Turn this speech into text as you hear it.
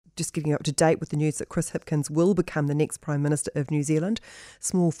just getting up to date with the news that Chris Hipkins will become the next Prime Minister of New Zealand.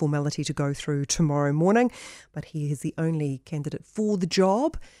 Small formality to go through tomorrow morning, but he is the only candidate for the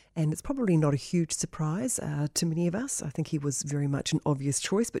job, and it's probably not a huge surprise to many of us. I think he was very much an obvious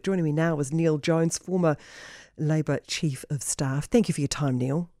choice. But joining me now is Neil Jones, former Labour Chief of Staff. Thank you for your time,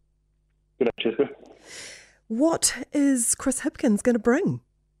 Neil. Good day, Jessica. What is Chris Hipkins going to bring?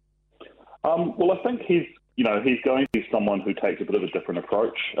 Well, I think he's going to be someone who takes a bit of a different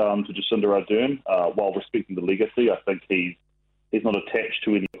approach to Jacinda Ardern, while respecting the legacy. I think he's not attached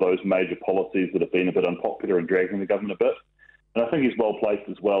to any of those major policies that have been a bit unpopular and dragging the government a bit. And I think he's well placed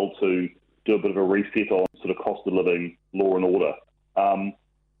as well to do a bit of a reset on sort of cost of living, law and order.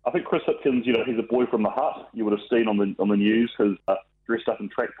 I think Chris Hipkins, he's a boy from the hut. You would have seen on the news his dressed up in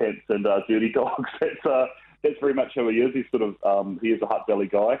track pants and dirty dogs. That's very much who he is. He's he is a Hutt Valley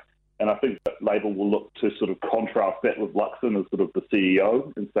guy. And I think that Labour will look to sort of contrast that with Luxon as sort of the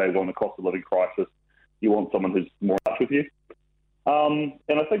CEO and say, well, in a cost of living crisis, you want someone who's more in touch with you.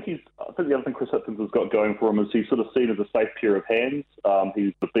 And I think the other thing Chris Hipkins has got going for him is he's sort of seen as a safe pair of hands.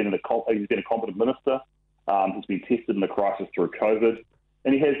 He's been a competent minister. He's been tested in the crisis through COVID,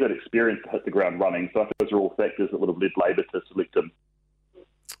 and he has that experience to hit the ground running. So I think those are all factors that would have led Labour to select him.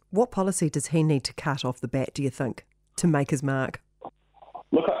 What policy does he need to cut off the bat, do you think, to make his mark?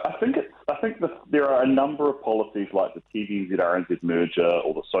 Look, I think there are a number of policies like the TVNZ-RNZ merger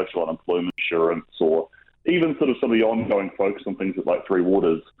or the social unemployment insurance or even sort of some of the ongoing focus on things like Three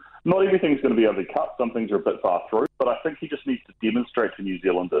Waters. Not everything's going to be overcut. Some things are a bit far through, but I think he just needs to demonstrate to New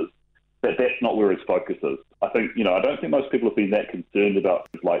Zealanders that that's not where his focus is. I don't think most people have been that concerned about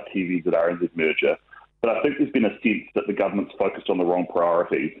things like TVNZ-RNZ merger, but I think there's been a sense that the government's focused on the wrong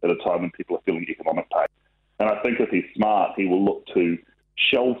priorities at a time when people are feeling economic pain. And I think if he's smart, he will look to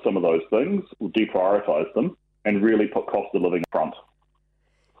shelve some of those things, will deprioritise them, and really put cost of living front.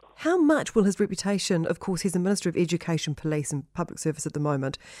 How much will his reputation, of course, he's the Minister of Education, Police and Public Service at the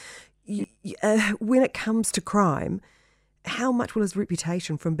moment, when it comes to crime, how much will his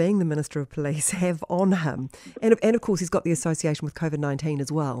reputation from being the Minister of Police have on him? And of course, he's got the association with COVID-19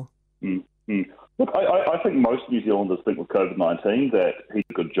 as well. Mm-hmm. Look, I think most New Zealanders think with COVID-19 that he did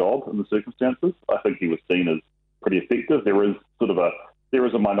a good job in the circumstances. I think he was seen as pretty effective. There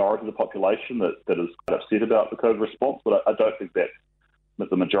is a minority of the population that is quite upset about the COVID response, but I don't think that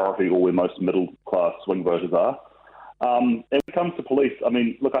the majority or where most middle-class swing voters are. And when it comes to police, I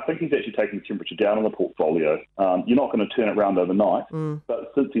think he's actually taking the temperature down on the portfolio. You're not going to turn it around overnight,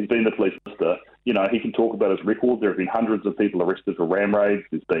 but since he's been the police minister, he can talk about his record. There have been hundreds of people arrested for ram raids.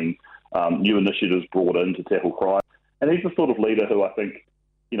 There's been new initiatives brought in to tackle crime. And he's the sort of leader who I think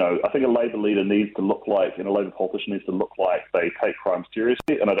a Labour leader needs to look like, and a Labour politician needs to look like they take crime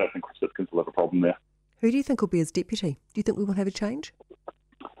seriously, and I don't think Chris Hipkins will have a problem there. Who do you think will be his deputy? Do you think we will have a change?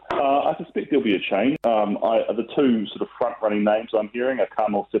 I suspect there'll be a change. The two sort of front-running names I'm hearing are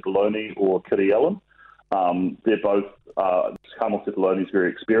Carmel Sepuloni or Kitty Allen. They're both, Carmel Sepuloni is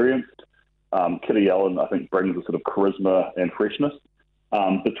very experienced. Kitty Allen, I think, brings a sort of charisma and freshness.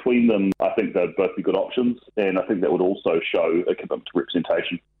 Between them, I think they'd both be good options, and I think that would also show a commitment to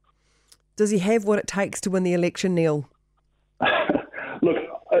representation. Does he have what it takes to win the election, Neil? Look,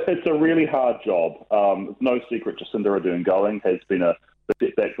 it's a really hard job. It's no secret Jacinda Ardern going has been a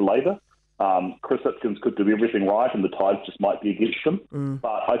setback for Labour. Chris Hipkins could do everything right, and the tides just might be against him.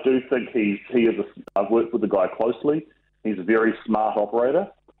 But I do think I've worked with the guy closely. He's a very smart operator,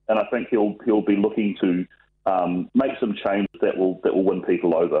 and I think he'll be looking to make some changes that will win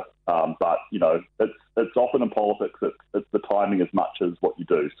people over. But it's often in politics it's the timing as much as what you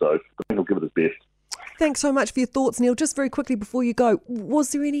do. So I think he'll give it his best. Thanks so much for your thoughts, Neil. Just very quickly before you go,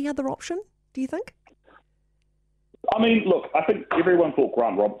 was there any other option, do you think? Look, I think everyone thought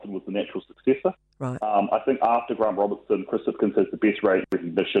Grant Robertson was the natural successor. Right. I think after Grant Robertson, Chris Hipkins has the best rate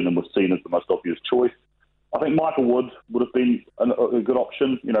recognition and was seen as the most obvious choice. I think Michael Wood would have been a good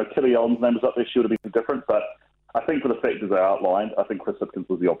option. Kitty Allen's name was up there. She would have been different. But I think for the factors I outlined, I think Chris Hipkins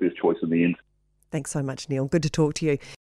was the obvious choice in the end. Thanks so much, Neil. Good to talk to you.